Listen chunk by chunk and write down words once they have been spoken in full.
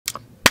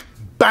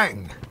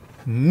Bang!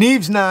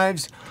 Neeves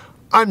Knives.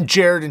 I'm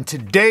Jared, and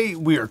today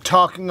we are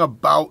talking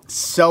about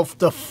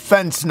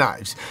self-defense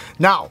knives.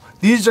 Now,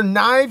 these are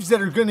knives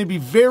that are going to be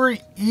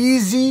very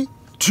easy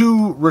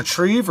to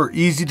retrieve or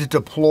easy to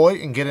deploy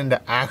and get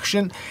into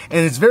action,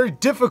 and it's very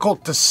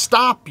difficult to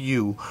stop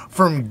you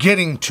from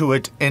getting to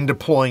it and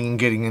deploying and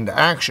getting into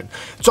action.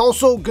 It's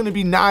also going to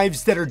be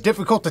knives that are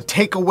difficult to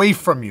take away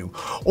from you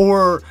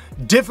or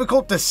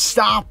difficult to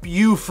stop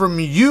you from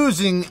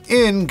using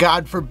in,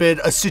 God forbid,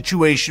 a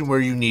situation where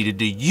you needed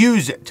to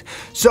use it.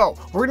 So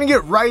we're going to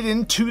get right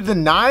into the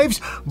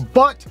knives,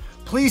 but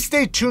please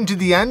stay tuned to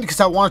the end because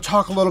I want to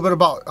talk a little bit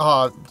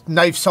about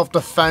knife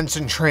self-defense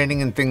and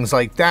training and things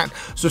like that.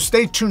 So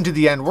stay tuned to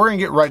the end. We're going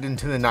to get right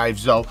into the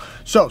knives though.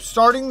 So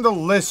starting the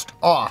list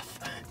off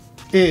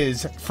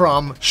is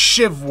from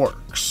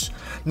ShivWorks.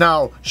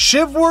 Now,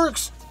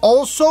 ShivWorks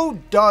also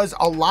does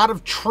a lot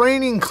of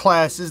training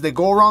classes. They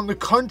go around the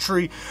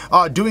country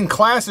doing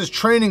classes,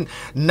 training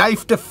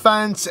knife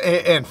defense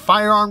and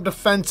firearm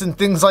defense and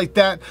things like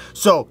that.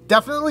 So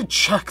definitely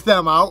check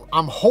them out.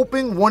 I'm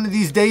hoping one of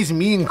these days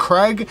me and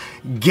Craig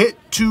get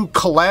to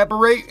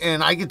collaborate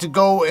and I get to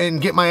go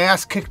and get my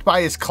ass kicked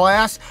by his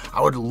class.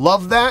 I would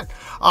love that.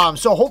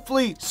 So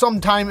hopefully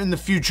sometime in the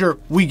future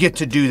we get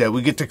to do that.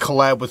 We get to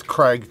collab with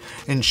Craig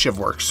and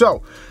ShivWorks.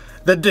 So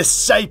the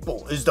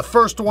Disciple is the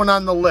first one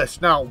on the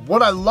list. Now,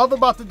 what I love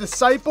about the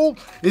Disciple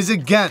is,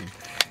 again,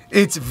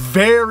 it's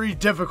very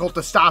difficult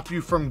to stop you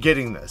from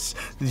getting this.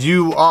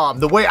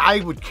 The way I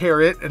would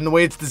carry it and the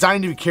way it's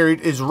designed to be carried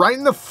is right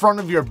in the front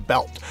of your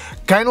belt,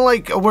 kind of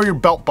like where your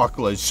belt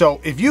buckle is. So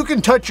if you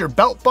can touch your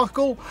belt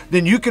buckle,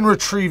 then you can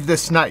retrieve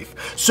this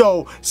knife.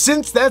 So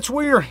since that's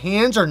where your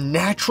hands are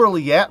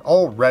naturally at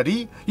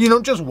already, you know,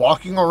 just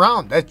walking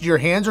around, that your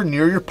hands are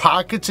near your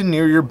pockets and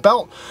near your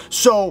belt.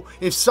 So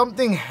if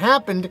something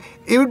happened,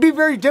 it would be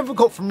very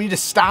difficult for me to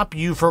stop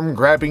you from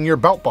grabbing your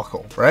belt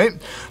buckle, right?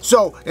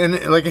 So,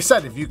 and like I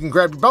said, if you can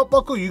grab your belt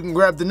buckle, you can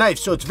grab the knife.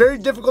 So it's very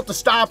difficult to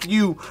stop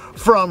you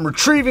from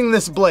retrieving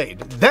this blade.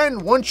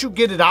 Then once you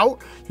get it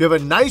out, you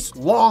have a nice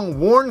long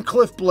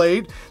Wharncliffe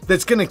blade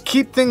that's gonna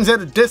keep things at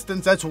a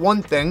distance. That's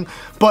one thing.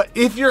 But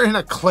if you're in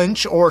a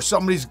clinch or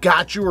somebody's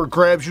got you or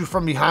grabs you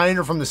from behind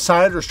or from the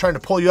side or is trying to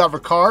pull you out of a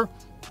car,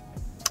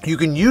 you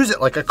can use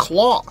it like a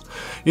claw,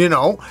 you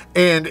know,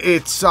 and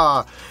it's,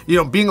 you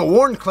know, being a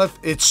Wharncliffe,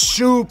 it's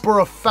super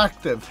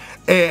effective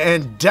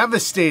and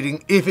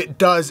devastating if it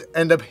does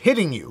end up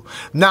hitting you.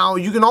 Now,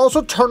 you can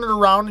also turn it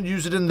around and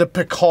use it in the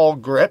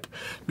TKELL grip,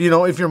 you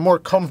know, if you're more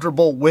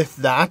comfortable with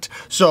that.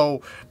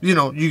 So, you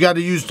know, you got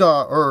to use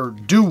or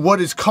do what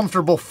is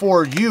comfortable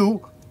for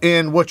you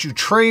and what you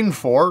train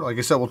for. Like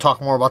I said, we'll talk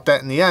more about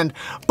that in the end,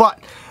 but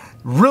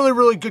really,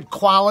 really good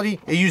quality.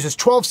 It uses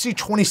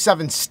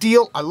 12C27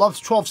 steel. I love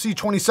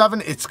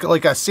 12C27. It's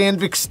like a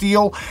Sandvik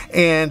steel,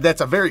 and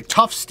that's a very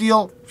tough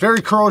steel, very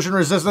corrosion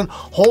resistant,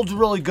 holds a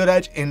really good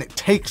edge, and it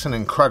takes an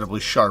incredibly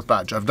sharp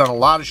edge. I've done a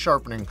lot of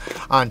sharpening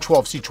on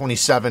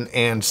 12C27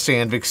 and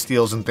Sandvik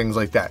steels and things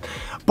like that.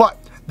 But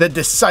the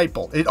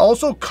Disciple, it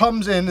also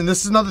comes in, and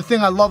this is another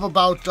thing I love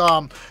about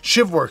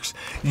ShivWorks.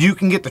 You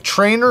can get the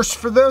trainers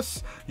for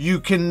this. You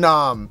can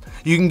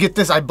get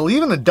this, I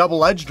believe, in a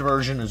double-edged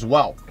version as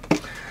well.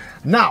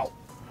 Now,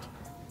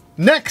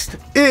 next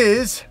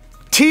is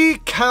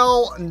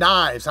TKELL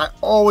knives. I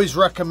always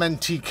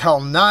recommend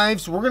TKELL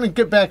knives. We're gonna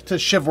get back to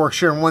ShivWorks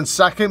here in one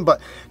second,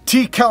 but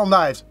TKELL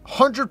knives,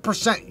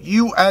 100%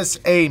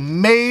 USA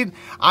made.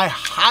 I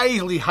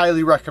highly,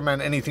 highly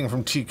recommend anything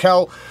from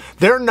TKELL.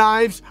 Their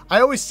knives,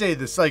 I always say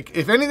this, like,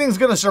 if anything's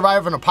gonna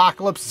survive an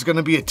apocalypse, it's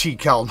gonna be a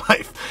TKELL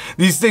knife.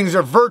 These things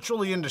are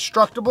virtually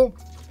indestructible.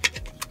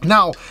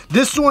 Now,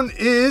 this one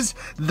is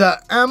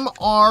the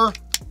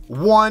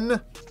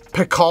MR1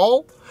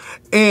 TKELL,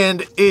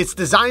 and it's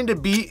designed to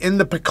be in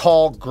the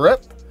TKELL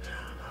grip,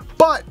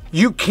 but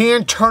you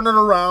can turn it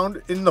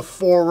around in the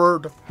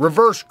forward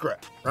reverse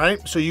grip, right?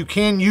 So you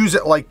can use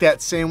it like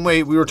that same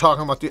way we were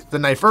talking about the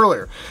knife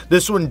earlier.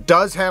 This one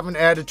does have an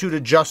attitude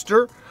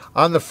adjuster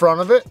on the front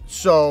of it,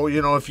 so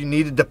you know, if you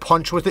needed to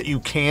punch with it,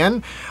 you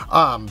can.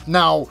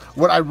 Now,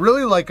 what I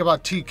really like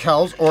about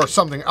TKELLs, or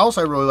something else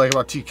I really like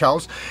about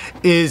TKELLs,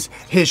 is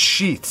his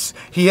sheaths.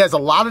 He has a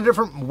lot of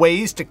different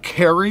ways to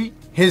carry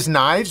his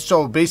knives,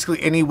 so basically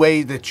any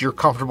way that you're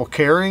comfortable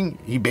carrying,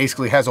 he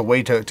basically has a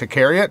way to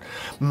carry it.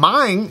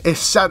 Mine is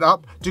set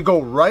up to go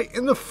right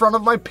in the front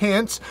of my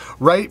pants,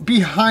 right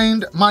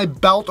behind my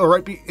belt, or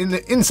right in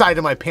the inside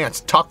of my pants,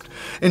 tucked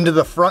into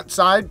the front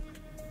side.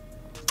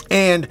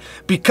 And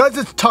because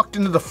it's tucked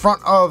into the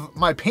front of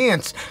my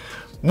pants,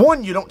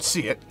 one, you don't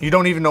see it. You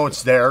don't even know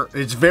it's there.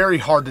 It's very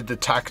hard to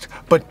detect.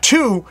 But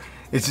two,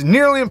 it's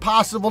nearly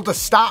impossible to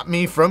stop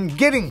me from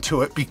getting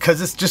to it because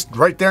it's just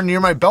right there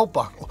near my belt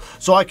buckle.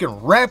 So I can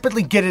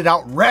rapidly get it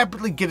out,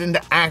 rapidly get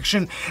into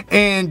action,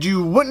 and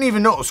you wouldn't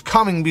even know it was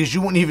coming because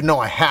you wouldn't even know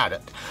I had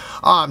it.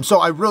 So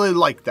I really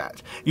like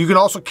that. You can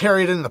also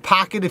carry it in the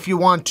pocket if you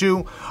want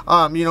to,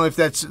 you know, if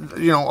that's,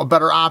 you know, a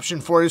better option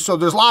for you. So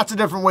there's lots of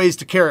different ways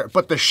to carry it,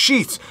 but the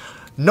sheaths,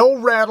 No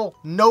rattle,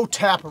 no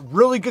tap,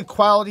 really good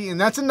quality. And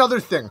that's another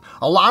thing.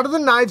 A lot of the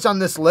knives on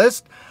this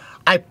list,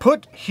 I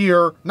put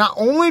here not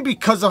only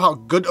because of how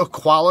good a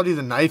quality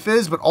the knife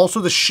is, but also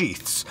the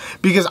sheaths.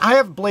 Because I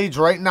have blades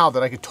right now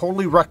that I could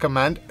totally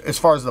recommend as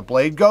far as the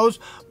blade goes,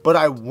 but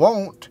I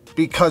won't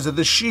because of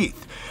the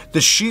sheath. The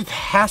sheath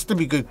has to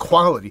be good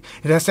quality.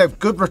 It has to have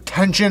good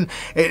retention.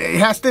 It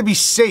has to be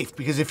safe,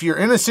 because if you're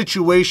in a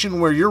situation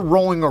where you're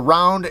rolling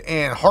around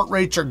and heart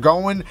rates are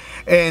going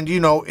and, you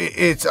know,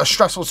 it's a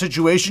stressful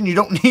situation, you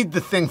don't need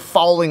the thing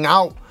falling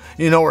out,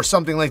 you know, or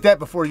something like that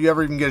before you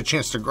ever even get a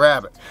chance to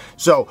grab it.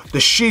 So the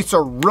sheaths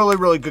are really,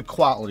 really good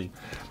quality.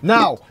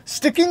 Now,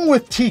 sticking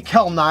with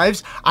TKELL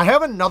knives, I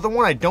have another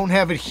one. I don't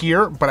have it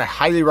here, but I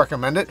highly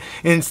recommend it,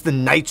 and it's the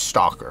Night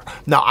Stalker.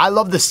 Now, I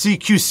love the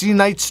CQC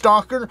Night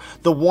Stalker,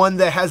 the one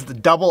that has the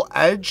double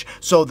edge,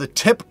 so the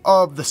tip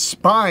of the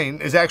spine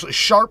is actually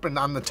sharpened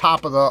on the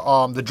top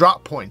of the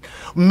drop point,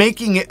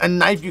 making it a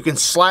knife you can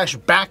slash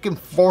back and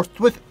forth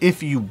with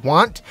if you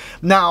want.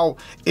 Now,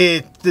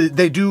 he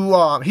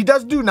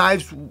does do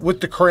knives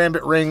with the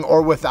karambit ring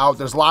or without.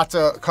 There's lots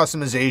of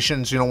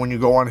customizations, you know, when you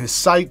go on his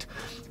site.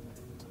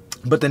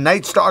 But the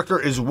Night Stalker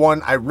is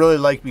one I really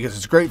like because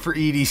it's great for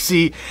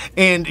EDC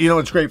and, you know,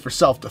 it's great for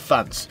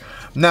self-defense.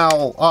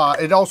 Now,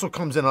 it also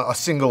comes in a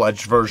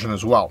single-edged version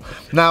as well.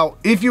 Now,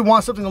 if you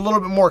want something a little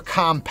bit more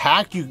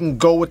compact, you can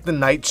go with the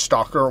Night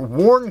Stalker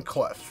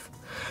Wharncliffe.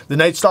 The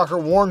Night Stalker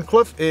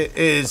Wharncliffe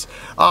is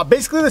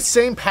basically the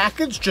same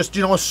package, just,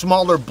 you know, a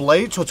smaller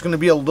blade, so it's going to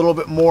be a little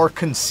bit more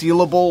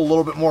concealable, a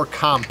little bit more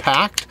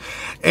compact,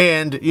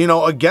 and, you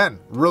know, again,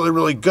 really,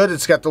 really good.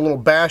 It's got the little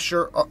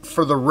basher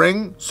for the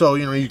ring, so,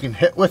 you know, you can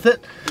hit with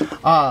it.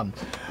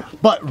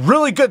 But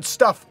really good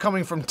stuff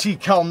coming from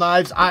TKELL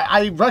Knives.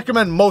 I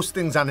recommend most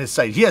things on his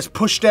site. He has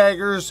push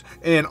daggers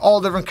and all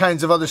different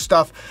kinds of other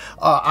stuff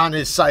on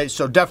his site,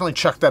 so definitely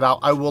check that out.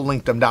 I will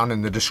link them down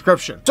in the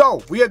description.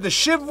 So we had the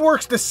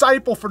ShivWorks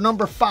Disciple for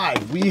number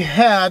 5. We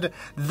had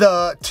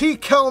the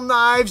TKELL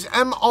Knives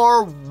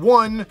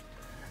MR1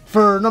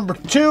 for number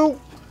 2.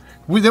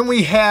 Then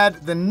we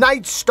had the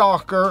Night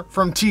Stalker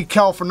from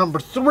TKELL for number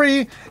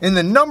 3. In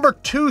the number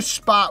 2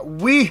 spot,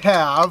 we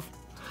have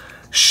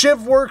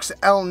ShivWorks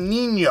El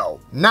Nino.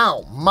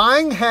 Now,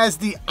 mine has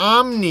the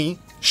Omni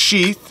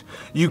sheath.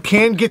 You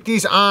can get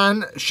these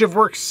on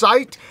ShivWorks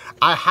site.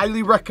 I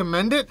highly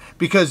recommend it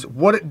because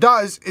what it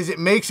does is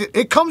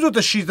it comes with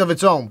a sheath of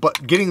its own,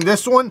 but getting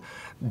this one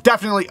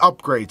definitely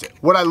upgrades it.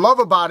 What I love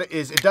about it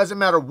is it doesn't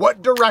matter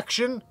what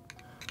direction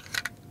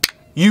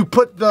you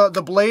put the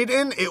blade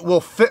in, it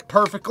will fit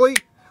perfectly.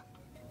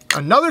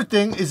 Another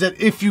thing is that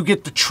if you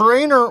get the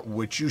trainer,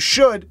 which you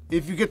should,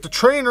 if you get the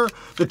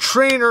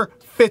trainer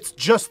fits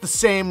just the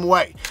same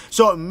way.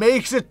 So it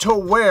makes it to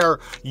where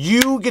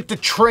you get to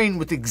train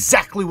with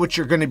exactly what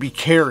you're going to be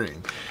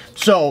carrying.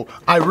 So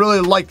I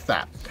really like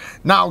that.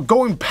 Now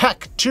going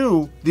back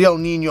to the El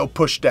Nino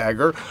push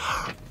dagger,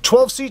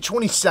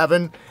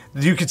 12C27.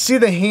 You can see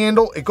the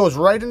handle, it goes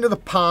right into the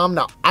palm.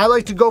 Now, I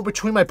like to go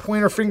between my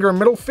pointer finger and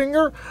middle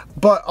finger,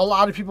 but a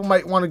lot of people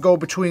might want to go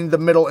between the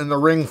middle and the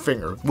ring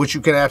finger, which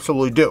you can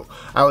absolutely do.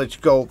 I like to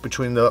go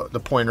between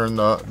the pointer and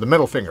the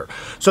middle finger.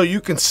 So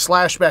you can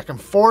slash back and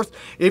forth.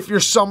 If you're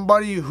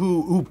somebody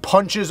who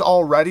punches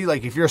already,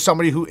 like if you're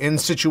somebody who in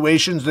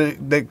situations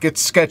that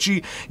gets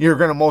sketchy, you're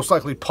going to most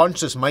likely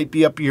punch, this might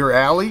be up your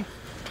alley.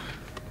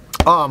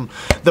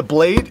 The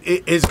blade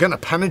is going to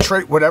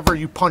penetrate whatever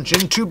you punch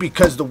into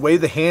because the way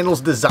the handle's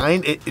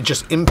designed, it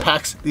just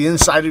impacts the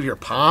inside of your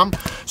palm.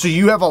 So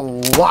you have a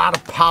lot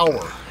of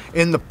power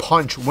in the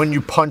punch when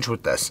you punch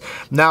with this.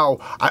 Now,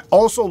 I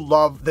also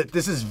love that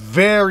this is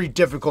very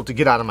difficult to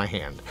get out of my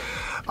hand.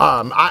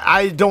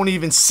 I don't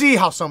even see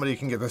how somebody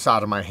can get this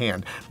out of my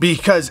hand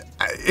because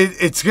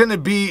it's going to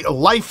be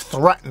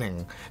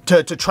life-threatening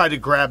to try to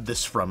grab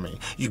this from me.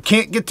 You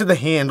can't get to the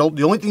handle.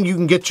 The only thing you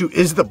can get to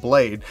is the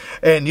blade,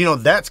 and you know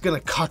that's going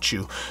to cut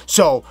you.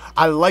 So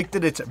I like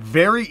that it's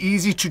very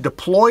easy to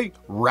deploy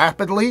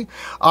rapidly.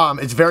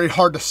 It's very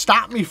hard to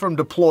stop me from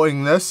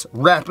deploying this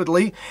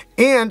rapidly,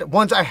 and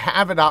once I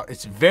have it out,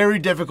 it's very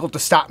difficult to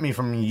stop me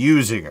from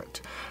using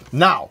it.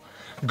 Now,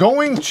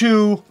 going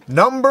to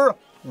number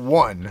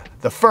 1,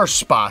 the first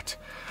spot,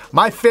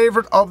 my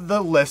favorite of the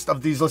list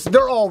of these lists.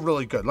 They're all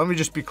really good. Let me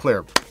just be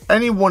clear.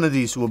 Any one of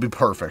these will be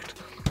perfect.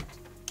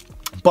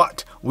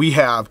 But we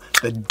have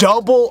the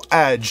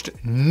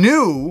double-edged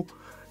new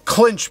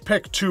Clinch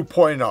Pick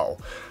 2.0.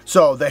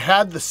 So they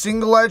had the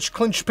single-edged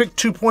Clinch Pick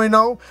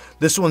 2.0.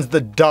 This one's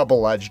the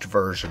double-edged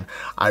version.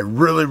 I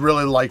really,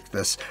 really like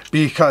this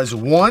because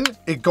one,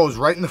 it goes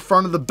right in the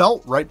front of the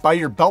belt, right by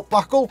your belt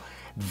buckle.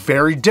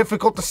 Very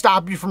difficult to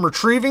stop you from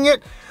retrieving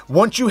it.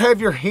 Once you have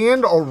your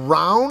hand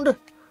around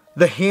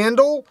the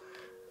handle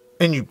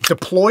and you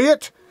deploy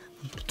it,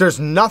 there's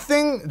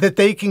nothing that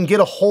they can get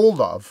a hold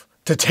of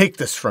to take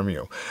this from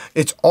you.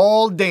 It's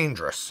all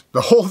dangerous. The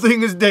whole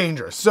thing is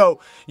dangerous. So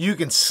you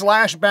can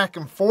slash back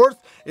and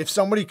forth. If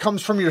somebody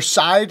comes from your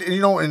side,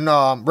 you know, and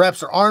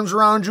wraps their arms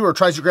around you or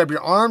tries to grab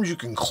your arms, you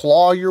can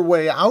claw your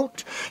way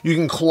out. You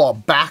can claw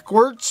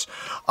backwards.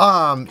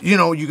 You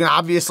know, you can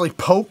obviously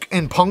poke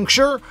and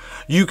puncture.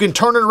 You can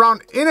turn it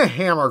around in a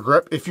hammer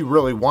grip if you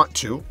really want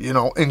to, you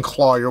know, and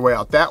claw your way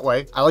out that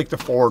way. I like the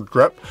forward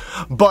grip,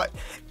 but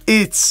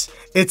it's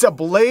a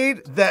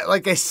blade that,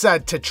 like I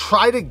said, to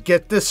try to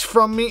get this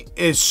from me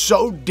is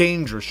so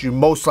dangerous. You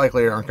most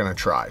likely aren't going to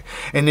try.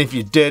 And if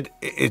you did,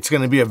 it's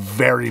going to be a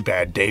very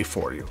bad day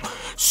for you.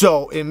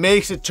 So it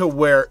makes it to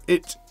where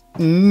it's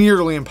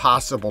nearly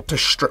impossible to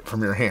strip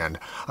from your hand.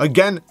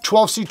 Again,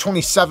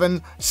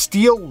 12C27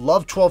 steel,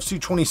 love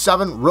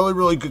 12C27,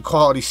 really good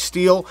quality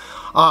steel.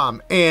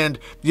 And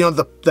you know,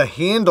 the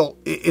handle,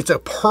 it's a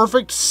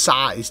perfect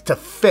size to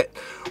fit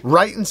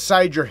right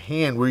inside your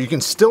hand where you can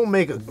still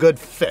make a good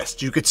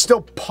fist. You could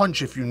still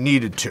punch if you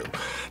needed to.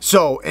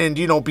 So, and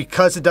you know,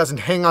 because it doesn't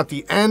hang out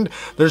the end,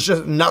 there's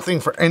just nothing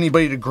for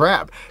anybody to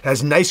grab. It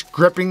has nice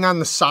gripping on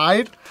the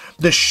side.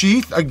 The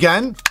sheath,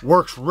 again,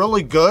 works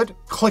really good,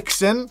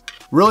 clicks in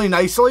really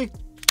nicely.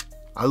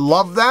 I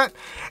love that.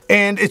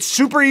 And it's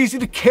super easy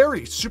to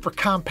carry, super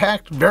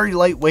compact, very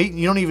lightweight.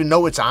 You don't even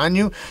know it's on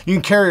you. You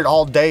can carry it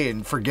all day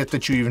and forget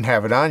that you even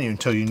have it on you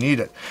until you need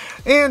it.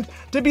 And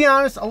to be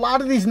honest, a lot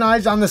of these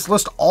knives on this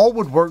list all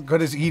would work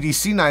good as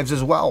EDC knives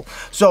as well.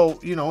 So,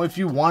 you know, if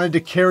you wanted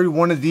to carry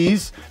one of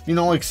these, you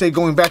know, like say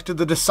going back to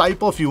the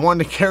Disciple, if you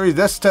wanted to carry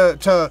this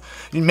to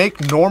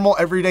make normal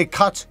everyday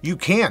cuts, you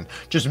can.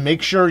 Just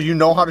make sure you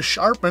know how to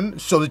sharpen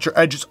so that your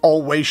edge is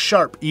always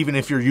sharp, even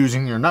if you're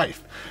using your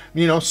knife.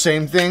 You know,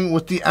 same thing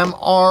with the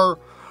MR-1.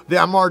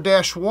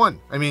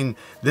 I mean,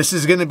 this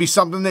is going to be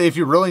something that if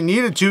you really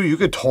needed to, you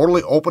could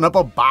totally open up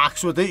a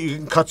box with it. You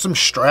can cut some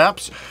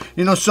straps,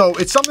 you know, so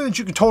it's something that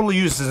you can totally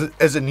use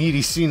as an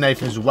EDC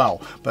knife as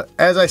well. But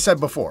as I said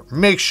before,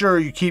 make sure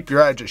you keep your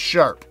edges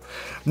sharp.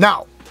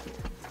 Now,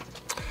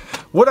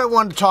 what I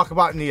wanted to talk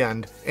about in the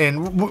end,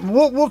 and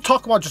we'll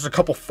talk about just a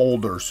couple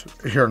folders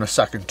here in a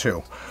second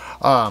too.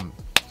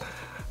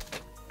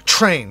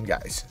 Train,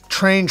 guys.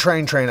 Train.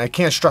 I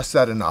can't stress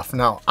that enough.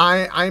 Now,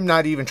 I'm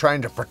not even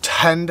trying to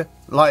pretend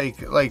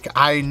like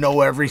I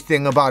know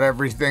everything about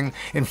everything.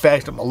 In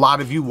fact, a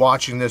lot of you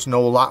watching this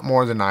know a lot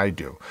more than I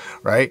do,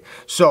 right?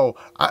 So,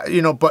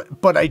 you know,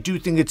 but I do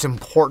think it's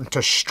important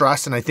to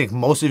stress, and I think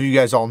most of you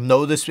guys all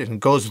know this, and it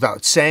goes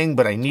without saying,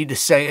 but I need to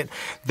say it,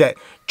 that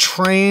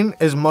train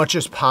as much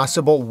as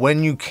possible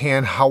when you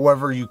can,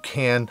 however you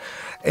can,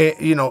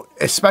 you know,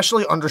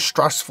 especially under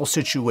stressful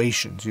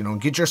situations. You know,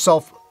 get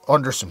yourself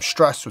under some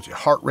stress with your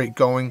heart rate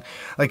going.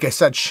 Like I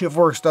said,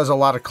 ShivWorks does a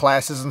lot of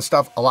classes and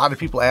stuff. A lot of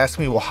people ask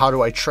me, well, how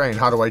do I train?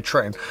 How do I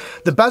train?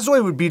 The best way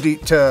would be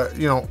to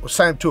you know,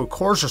 sign up to a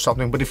course or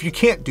something. But if you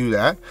can't do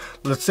that,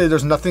 let's say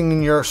there's nothing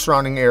in your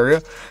surrounding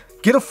area,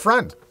 get a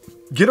friend.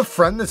 Get a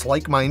friend that's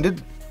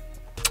like-minded,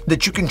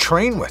 that you can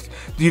train with,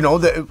 you know,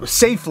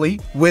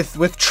 safely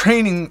with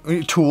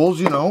training tools,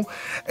 you know,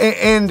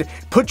 and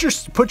put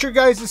your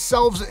guys'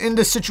 selves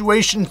into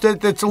situations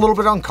that's a little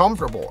bit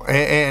uncomfortable,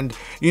 and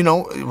you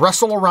know,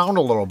 wrestle around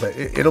a little bit.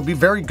 It'll be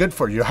very good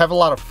for you. You'll have a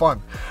lot of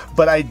fun.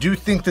 But I do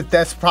think that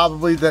that's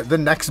probably the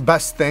next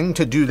best thing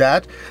to do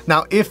that.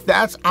 Now, if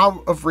that's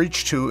out of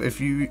reach too, if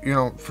you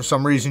know, for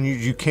some reason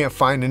you can't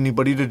find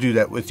anybody to do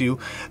that with you,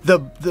 the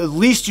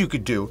least you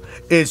could do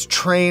is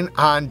train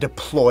on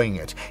deploying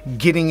it,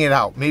 getting it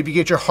out. Maybe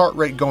get your heart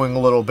rate going a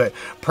little bit.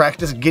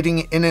 Practice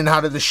getting in and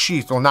out of the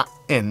sheath. Well, not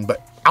in,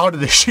 but out of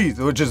the sheath,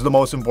 which is the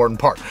most important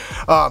part,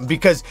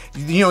 because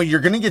you know, you're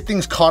gonna get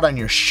things caught on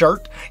your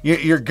shirt.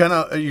 You're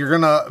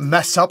gonna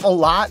mess up a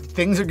lot.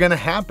 Things are gonna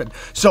happen.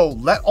 So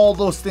let all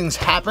those things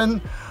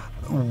happen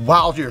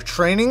while you're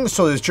training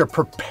so that you're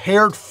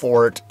prepared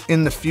for it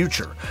in the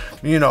future,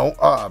 you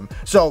know.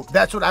 So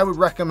that's what I would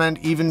recommend.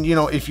 Even, you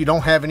know, if you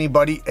don't have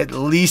anybody, at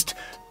least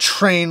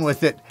train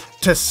with it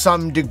to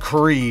some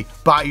degree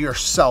by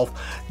yourself,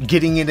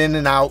 getting it in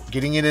and out,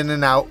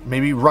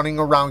 maybe running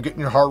around, getting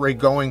your heart rate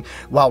going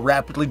while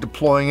rapidly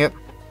deploying it.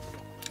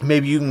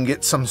 Maybe you can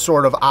get some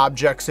sort of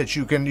objects that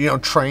you can, you know,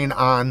 train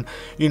on,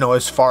 you know,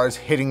 as far as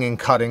hitting and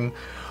cutting.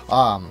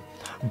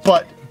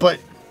 But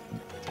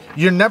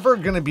you're never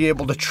going to be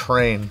able to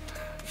train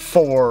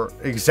for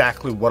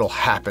exactly what'll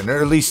happen, or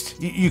at least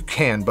you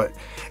can, but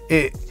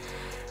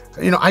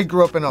you know, I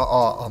grew up in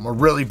a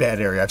really bad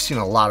area. I've seen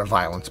a lot of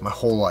violence my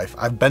whole life.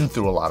 I've been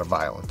through a lot of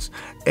violence,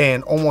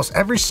 and almost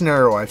every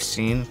scenario I've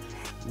seen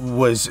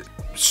was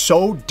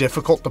so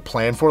difficult to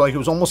plan for. Like, it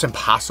was almost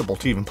impossible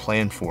to even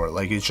plan for it.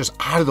 Like, it's just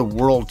out of the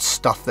world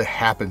stuff that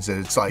happens,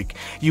 and it's like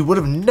you would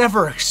have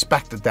never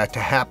expected that to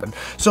happen.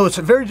 So it's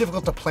very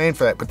difficult to plan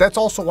for that. But that's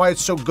also why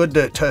it's so good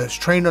to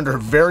train under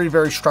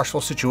very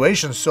stressful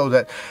situations, so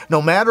that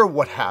no matter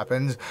what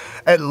happens,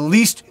 at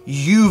least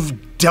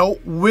you've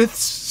dealt with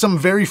some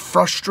very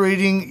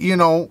frustrating, you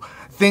know,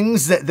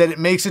 things that it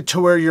makes it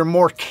to where you're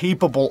more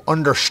capable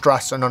under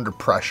stress and under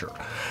pressure.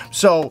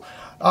 So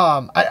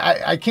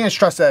I can't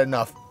stress that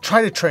enough.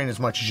 Try to train as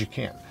much as you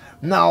can.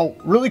 Now,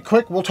 really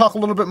quick, we'll talk a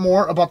little bit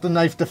more about the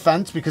knife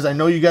defense because I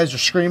know you guys are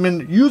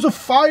screaming, use a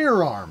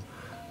firearm.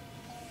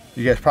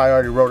 You guys probably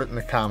already wrote it in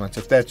the comments.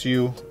 If that's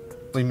you,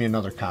 leave me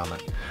another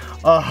comment.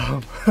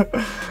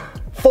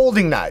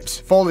 Folding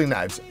knives.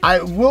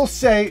 I will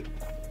say,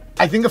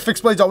 I think a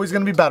fixed blade's always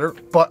gonna be better,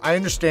 but I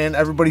understand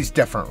everybody's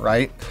different,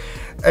 right?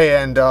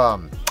 And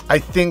I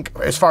think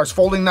as far as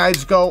folding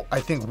knives go, I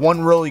think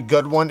one really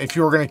good one, if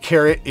you were gonna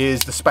carry it,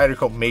 is the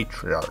SPYDERCO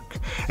MATRIARCH,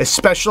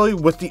 especially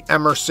with the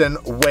Emerson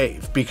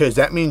Wave, because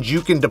that means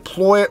you can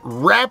deploy it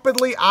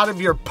rapidly out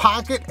of your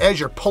pocket. As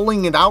you're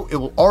pulling it out, it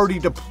will already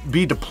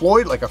be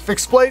deployed like a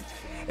fixed blade.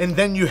 And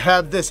then you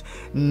have this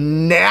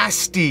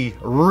nasty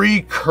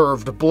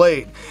recurved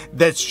blade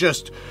that's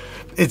just,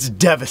 it's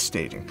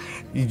devastating.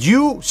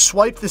 You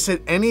swipe this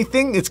at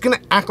anything, it's gonna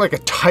act like a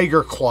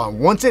tiger claw.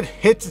 Once it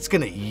hits, it's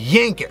gonna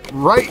yank it,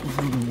 right?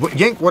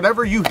 Yank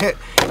whatever you hit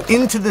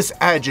into this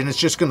edge, and it's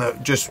just gonna,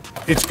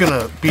 it's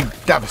gonna be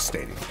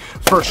devastating,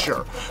 for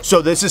sure.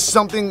 So this is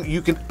something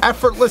you can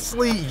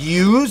effortlessly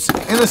use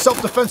in a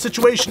self-defense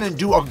situation and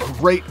do a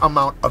great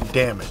amount of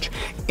damage.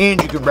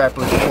 And you can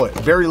rapidly deploy it.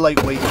 Very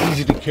lightweight,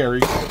 easy to carry.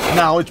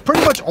 Now, it's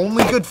pretty much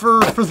only good for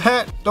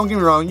that. Don't get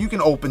me wrong, you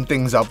can open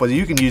things up with it.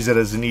 You can use it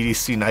as an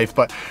EDC knife,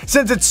 but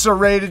since it's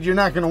serrated, you're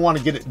not gonna wanna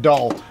get it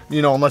dull,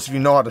 you know, unless you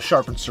know how to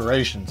sharpen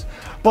serrations.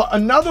 But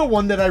another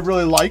one that I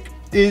really like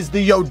is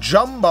the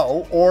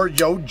YOJIMBO or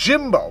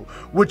YOJIMBO,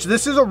 which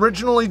this is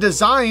originally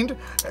designed,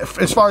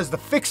 as far as the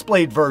fixed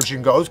blade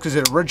version goes, because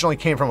it originally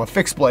came from a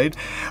fixed blade,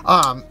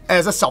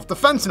 as a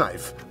self-defense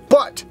knife.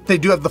 But they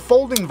do have the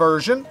folding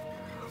version,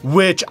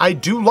 which I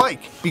do like,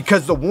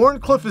 because the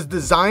Wharncliffe is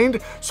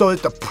designed so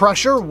that the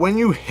pressure, when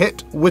you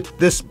hit with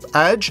this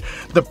edge,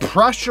 the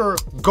pressure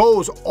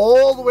goes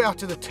all the way out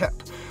to the tip.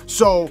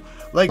 So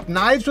like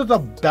knives with a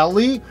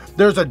belly,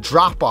 there's a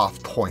drop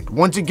off point.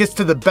 Once it gets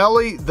to the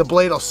belly, the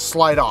blade will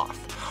slide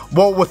off.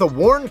 Well, with a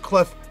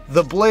Wharncliffe,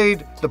 the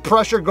blade, the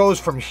pressure goes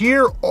from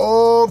here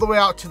all the way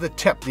out to the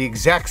tip, the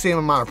exact same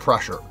amount of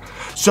pressure.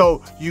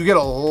 So you get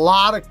a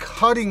lot of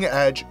cutting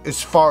edge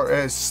as far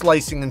as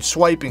slicing and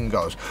swiping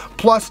goes.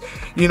 Plus,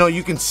 you know,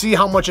 you can see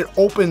how much it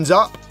opens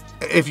up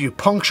if you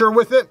puncture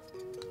with it.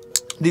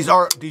 These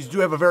do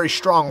have a very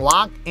strong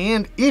lock,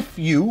 and if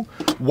you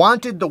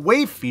wanted the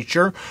wave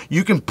feature,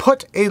 you can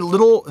put a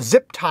little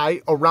zip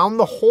tie around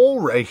the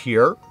hole right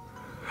here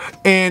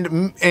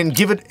and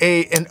give it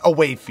a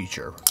wave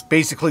feature,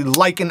 basically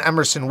like an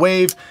Emerson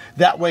Wave.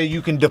 That way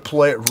you can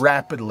deploy it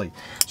rapidly.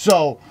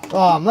 So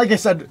like I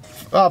said,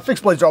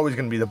 fixed blades are always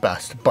going to be the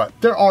best, but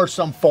there are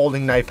some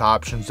folding knife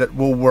options that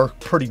will work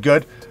pretty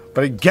good.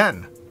 But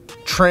again,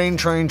 train,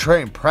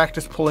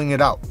 practice pulling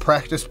it out,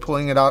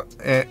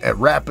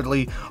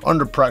 rapidly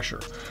under pressure.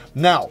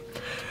 Now,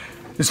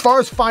 as far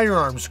as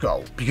firearms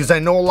go, because I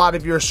know a lot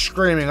of you are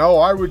screaming, oh,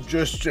 I would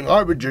just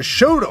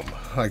shoot them.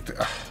 Like,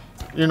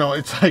 you know,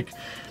 it's like,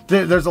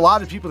 there's a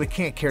lot of people that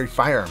can't carry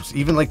firearms,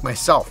 even like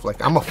myself.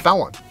 Like, I'm a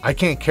felon, I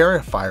can't carry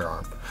a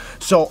firearm.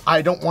 So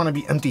I don't want to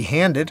be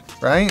empty-handed,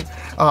 right?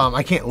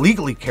 I can't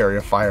legally carry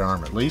a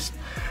firearm, at least.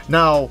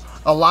 Now,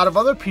 a lot of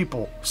other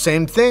people,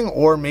 same thing,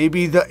 or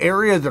maybe the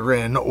area they're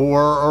in,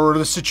 or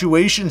the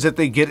situations that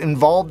they get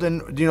involved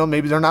in, you know,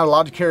 maybe they're not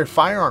allowed to carry a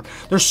firearm.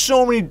 There's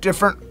so many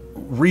different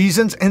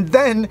reasons. And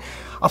then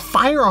a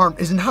firearm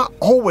is not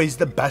always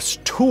the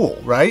best tool,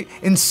 right?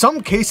 In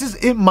some cases,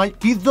 it might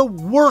be the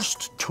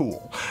worst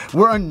tool,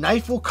 where a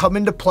knife will come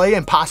into play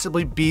and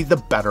possibly be the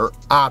better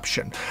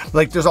option.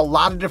 Like, there's a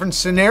lot of different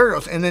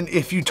scenarios. And then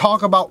if you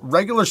talk about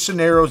regular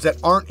scenarios that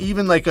aren't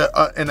even like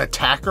an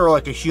attacker,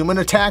 like a human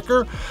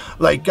attacker,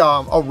 like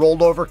a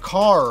rolled over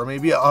car, or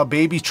maybe a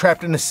baby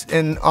trapped in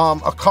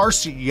a car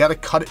seat, you gotta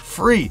cut it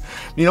free.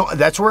 You know,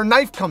 that's where a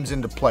knife comes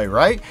into play,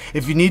 right?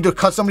 If you need to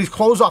cut somebody's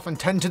clothes off and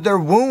tend to their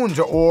wounds,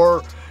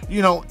 or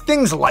you know,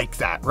 things like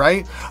that,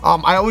 right?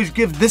 I always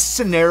give this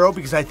scenario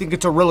because I think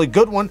it's a really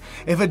good one.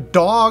 If a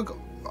dog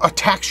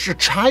attacks your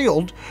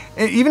child,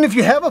 and even if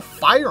you have a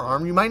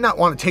firearm, you might not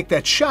want to take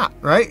that shot,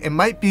 right? It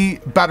might be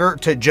better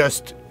to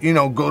just, you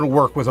know, go to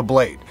work with a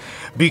blade,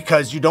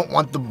 because you don't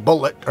want the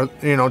bullet,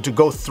 you know, to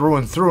go through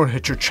and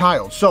hit your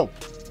child.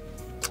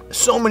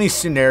 So many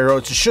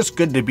scenarios. It's just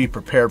good to be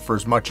prepared for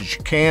as much as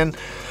you can.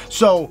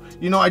 So,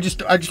 you know, I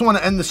just want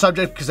to end the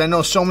subject, because I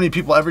know so many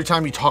people, every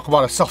time you talk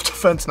about a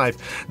self-defense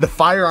knife, the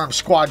firearm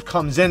squad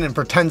comes in and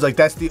pretends like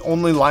that's the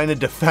only line of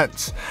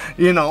defense,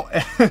 you know,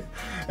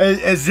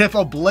 as if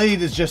a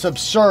blade is just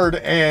absurd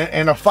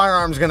and a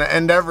firearm is going to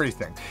end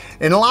everything.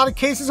 In a lot of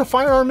cases, a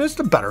firearm is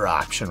the better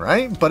option,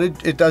 right? But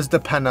it does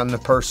depend on the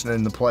person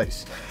and the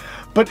place.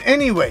 But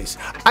anyways,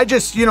 I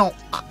just, you know,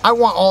 I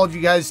want all of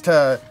you guys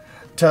to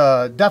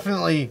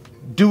definitely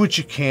do what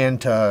you can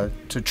to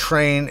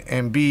train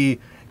and be,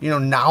 you know,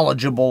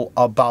 knowledgeable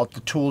about the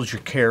tools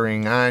you're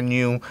carrying on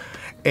you,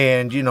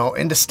 and, you know,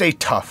 and to stay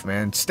tough,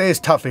 man. Stay as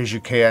tough as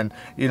you can.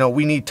 You know,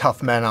 we need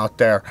tough men out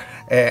there,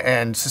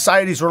 and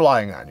society's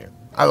relying on you.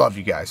 I love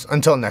you guys.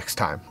 Until next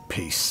time,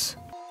 peace.